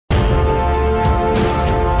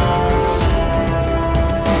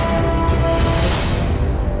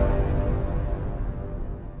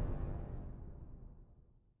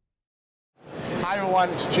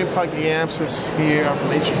everyone. It's Jim Pugliamsis here from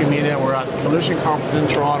HQ Media. We're at Collision Conference in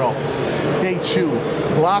Toronto. Day 2.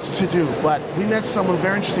 Lots to do, but we met someone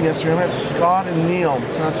very interesting yesterday. I met Scott and Neil.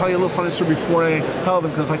 And I'll tell you a little funny story before I tell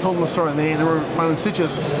them, because I told them the story and they were finding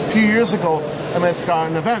stitches. A few years ago, I met Scott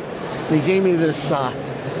at an event, and he gave me this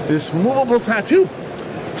this movable tattoo.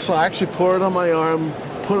 So I actually poured it on my arm,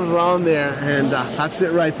 put it on there, and that's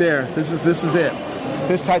it right there. This is it.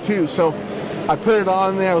 This tattoo. So I put it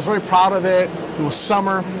on there. I was very proud of it. It was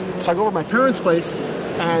summer, so I go over to my parents' place,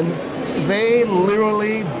 and they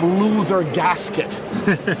literally blew their gasket.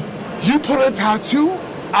 You put a tattoo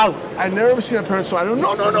out. I never seen my parents, so I don't.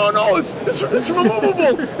 No. It's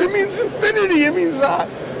removable. It means infinity. It means that.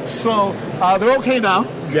 So they're okay now.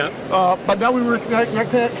 Yeah. But now we were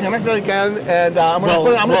connected again, and I'm gonna well,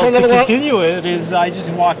 put another to one. continue it is I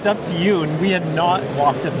just walked up to you, and we had not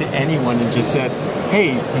walked up to anyone and just said,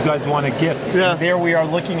 "Hey, do you guys want a gift?" Yeah. And there we are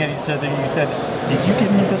looking at each other. And you said, "Did you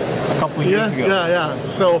give me this a couple of years ago?" Yeah.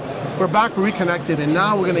 So we're back reconnected, and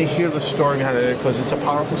now we're going to hear the story behind it because it's a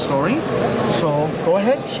powerful story. So go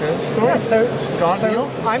ahead, share the story. Yeah, Scott, Neil?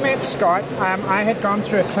 I met Scott. I had gone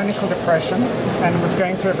through a clinical depression and was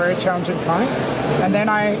going through a very challenging time. And then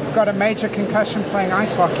I got a major concussion playing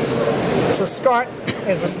ice hockey. So Scott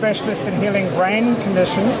is a specialist in healing brain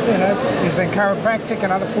conditions. He's in chiropractic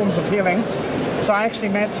and other forms of healing. So I actually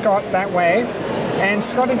met Scott that way. And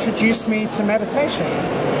Scott introduced me to meditation.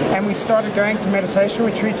 And we started going to meditation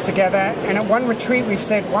retreats together. And at one retreat we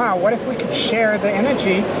said, wow, what if we could share the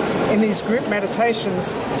energy in these group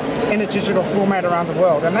meditations in a digital format around the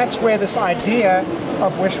world? And that's where this idea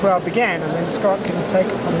of WishWell began. And then Scott can take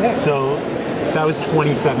it from there. So that was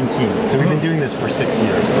 2017. So we've been doing this for 6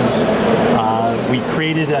 years. We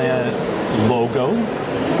created a logo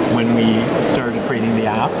when we started creating the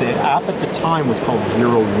app. The app at the time was called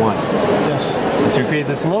 01. Yes. And so we created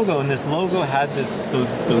this logo, and this logo had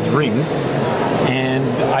those rings.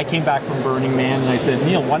 And I came back from Burning Man, and I said,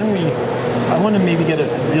 Neil, I want to maybe get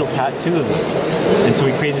a real tattoo of this. And so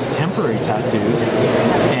we created temporary tattoos.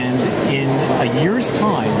 And in a year's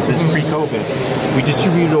time, this is pre-COVID, we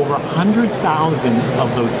distributed over 100,000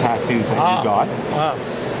 of those tattoos that we got. Wow.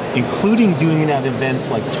 Including doing it at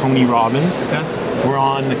events like Tony Robbins. Yes. We're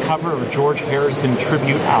on the cover of a George Harrison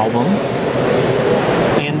tribute album.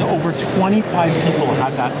 And over 25 people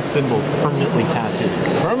had that symbol permanently tattooed.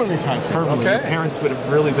 Permanently tattooed. Permanently. Okay. Parents would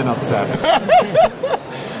have really been upset.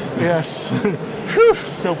 Yes.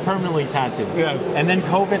 So permanently tattooed. Yes. And then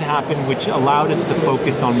COVID happened, which allowed us to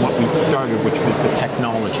focus on what we started, which was the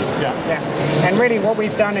technology. Yeah. And really what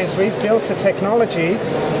we've done is we've built a technology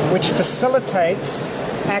which facilitates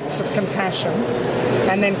acts of compassion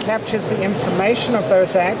and then captures the information of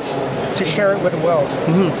those acts to share it with the world.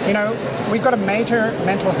 Mm-hmm. You know, we've got a major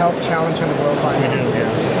mental health challenge in the world right now.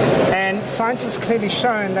 Yes. And science has clearly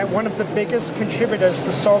shown that one of the biggest contributors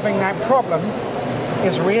to solving that problem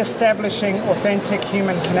is re-establishing authentic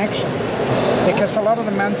human connection. Because a lot of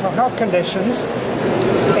the mental health conditions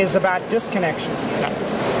is about disconnection.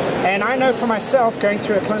 And I know for myself, going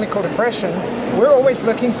through a clinical depression, we're always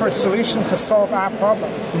looking for a solution to solve our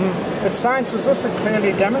problems. Mm-hmm. But science has also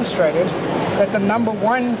clearly demonstrated that the number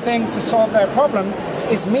one thing to solve that problem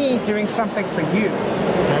is me doing something for you.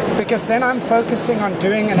 Okay. Because then I'm focusing on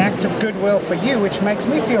doing an act of goodwill for you, which makes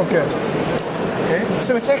me feel good. Okay.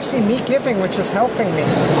 So it's actually me giving, which is helping me.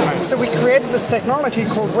 Right. So we created this technology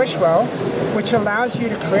called WishWell, which allows you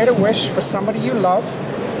to create a wish for somebody you love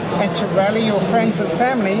and to rally your friends and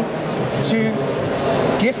family to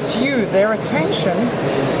gift you their attention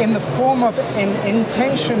in the form of an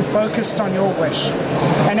intention focused on your wish.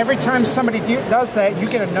 And every time somebody does that, you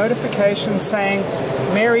get a notification saying,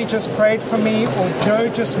 Mary just prayed for me, or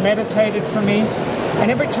Joe just meditated for me.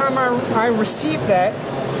 And every time I receive that,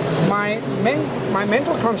 my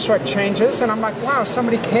mental construct changes, and I'm like, wow,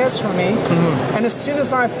 somebody cares for me. Mm-hmm. And as soon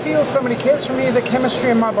as I feel somebody cares for me, the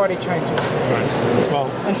chemistry in my body changes. Right. Well,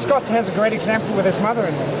 and Scott has a great example with his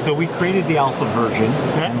mother-in-law. So we created the alpha version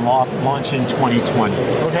and launched in 2020.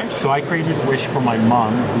 Okay. So I created a wish for my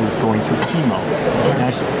mom who was going through chemo. Now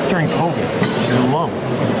it's during COVID. She's alone.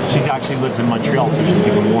 She actually lives in Montreal, so she's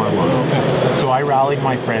even more alone. Okay. So I rallied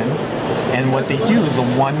my friends, and what they do is a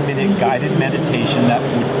 1-minute guided meditation that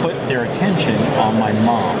would put their attention on my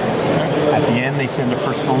mom. At the end, they send a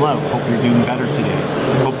personal note. Hope you're doing better today.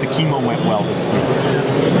 Hope the chemo went well this week.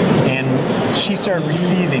 And she started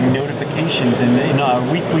receiving notifications, and in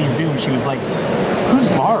a weekly Zoom, she was like, who's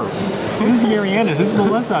Barb? Who's Mariana? Who's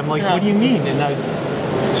Melissa? I'm like, what do you mean? And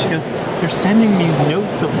she goes, they're sending me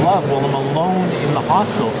notes of love while I'm alone in the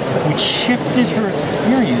hospital, which shifted her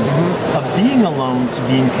experience of being alone to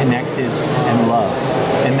being connected and loved.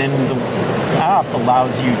 And then the app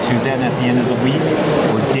allows you to then at the end of the week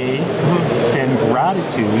or day send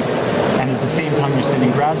gratitude, and at the same time you're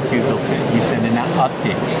sending gratitude, you send an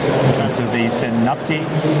update. And so they send an update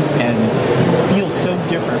and feel so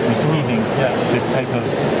different receiving this type of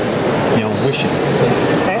wishing.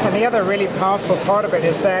 And the other really powerful part of it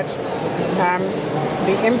is that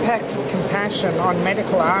the impact of compassion on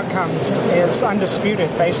medical outcomes is undisputed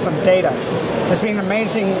based on data. There's been an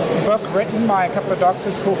amazing book written by a couple of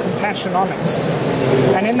doctors called Compassionomics.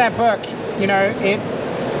 And in that book, it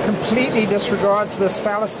completely disregards this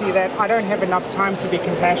fallacy that I don't have enough time to be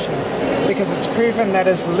compassionate, because it's proven that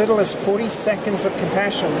as little as 40 seconds of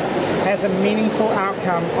compassion has a meaningful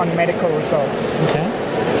outcome on medical results.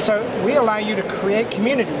 Okay. So we allow you to create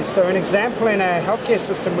communities. So an example in a healthcare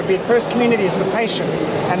system would be the first community is the patient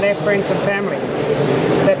and their friends and family,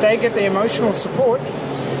 that they get the emotional support,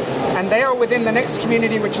 and they are within the next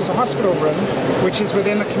community, which is a hospital room, which is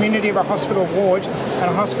within the community of a hospital ward and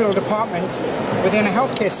a hospital department within a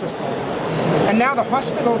healthcare system. And now the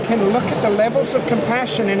hospital can look at the levels of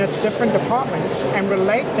compassion in its different departments and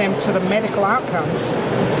relate them to the medical outcomes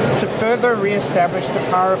to further reestablish the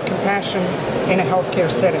power of compassion in a healthcare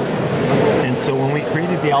setting. And so when we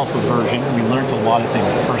created the alpha version, we learned a lot of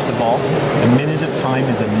things. First of all, a minute of time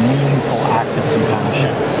is a meaningful act of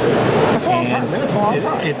compassion. That's a long time. It's a long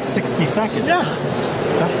time. It's 60 seconds. Yeah,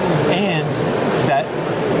 definitely. And that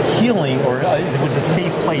healing, or it was a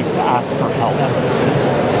safe place to ask for help.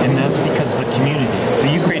 And that's because of the communities. So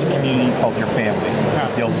you create a community called your family.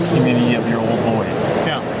 The community of your old boys.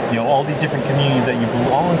 All these different communities that you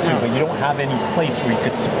belong to, but you don't have any place where you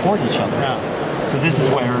could support each other. So this is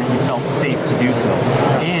where you felt safe to do so.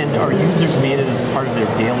 And our users made it as part of their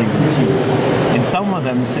daily routine. And some of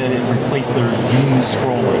them said it replaced their doom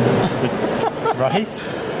scrolling. Right?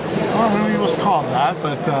 I don't know if it was called that,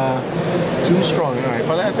 but doom scrolling, right?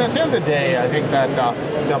 But at the end of the day, I think that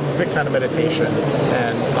I'm a big fan of meditation,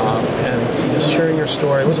 and just sharing your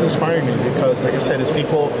story was inspiring me, because, like I said, it's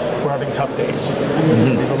people who are having tough days.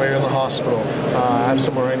 People maybe in the hospital. I have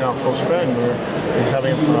someone right now, a close friend, where he's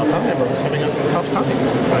having a family member who's having a tough time,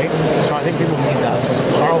 right? So I think people need that. So it's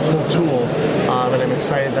a powerful tool, and I'm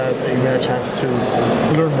excited that you had a chance to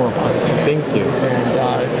learn more about it today. Thank you.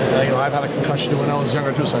 And I've had a concussion when I was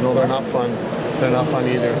younger too, so I know they're not fun. They're not fun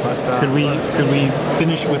either. But could we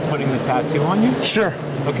finish with putting the tattoo on you? Sure.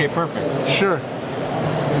 Okay, perfect. Sure.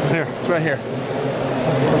 Here, it's right here.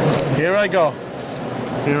 Here I go.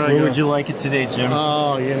 Where would you like it today, Jim?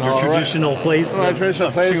 Oh, your traditional place. My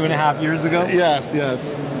traditional place. 2.5 years ago. Yes.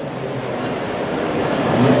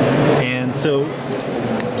 And so,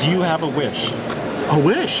 do you have a wish? A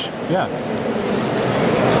wish? Yes.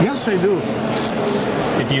 Yes, I do.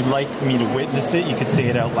 If you'd like me to witness it, you could say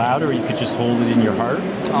it out loud, or you could just hold it in your heart.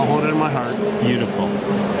 I'll hold it in my heart. Beautiful.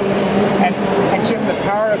 And Jim, the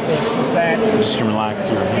power of this is that just relax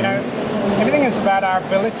your hand. Everything is about our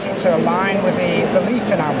ability to align with the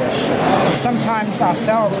belief in our wish. And sometimes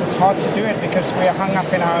ourselves, it's hard to do it because we are hung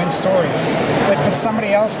up in our own story. But for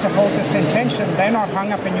somebody else to hold this intention, they're not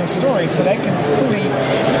hung up in your story, so they can fully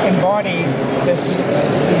embody this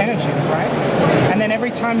energy, right? And then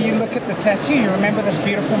every time you look at the tattoo, you remember this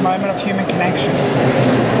beautiful moment of human connection.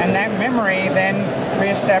 And that memory then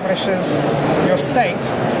reestablishes your state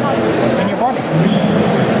in your body.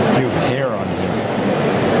 You have hair on here.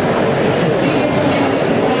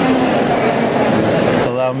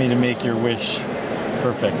 Allow me to make your wish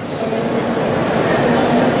perfect.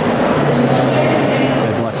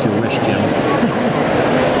 God bless your wish, Jim.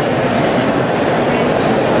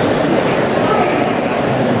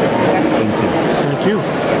 Thank you. Thank you.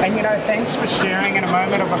 And thanks for sharing in a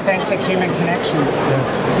moment of authentic human connection.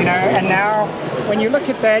 Yes. And now when you look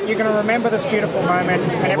at that, you're going to remember this beautiful moment,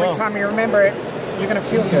 and every time you remember it, you're going to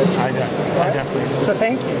feel good. I definitely. So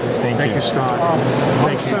thank you. Thank you, Scott.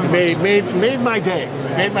 Thanks so much. Made my day.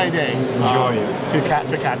 Made my day. Enjoy it. To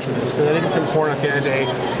capture this, because I think it's important at the end of the day.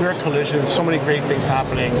 We're at Collision, so many great things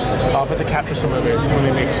happening, but to capture some of it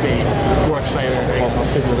really makes me more excited. I'll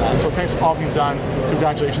sit with that. So thanks for all you've done.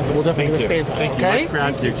 Congratulations, and we'll definitely stay in touch. Thank you. Okay? Much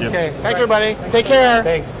gratitude, Jim. Okay. Thank you, everybody. Take care.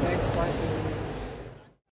 Thanks.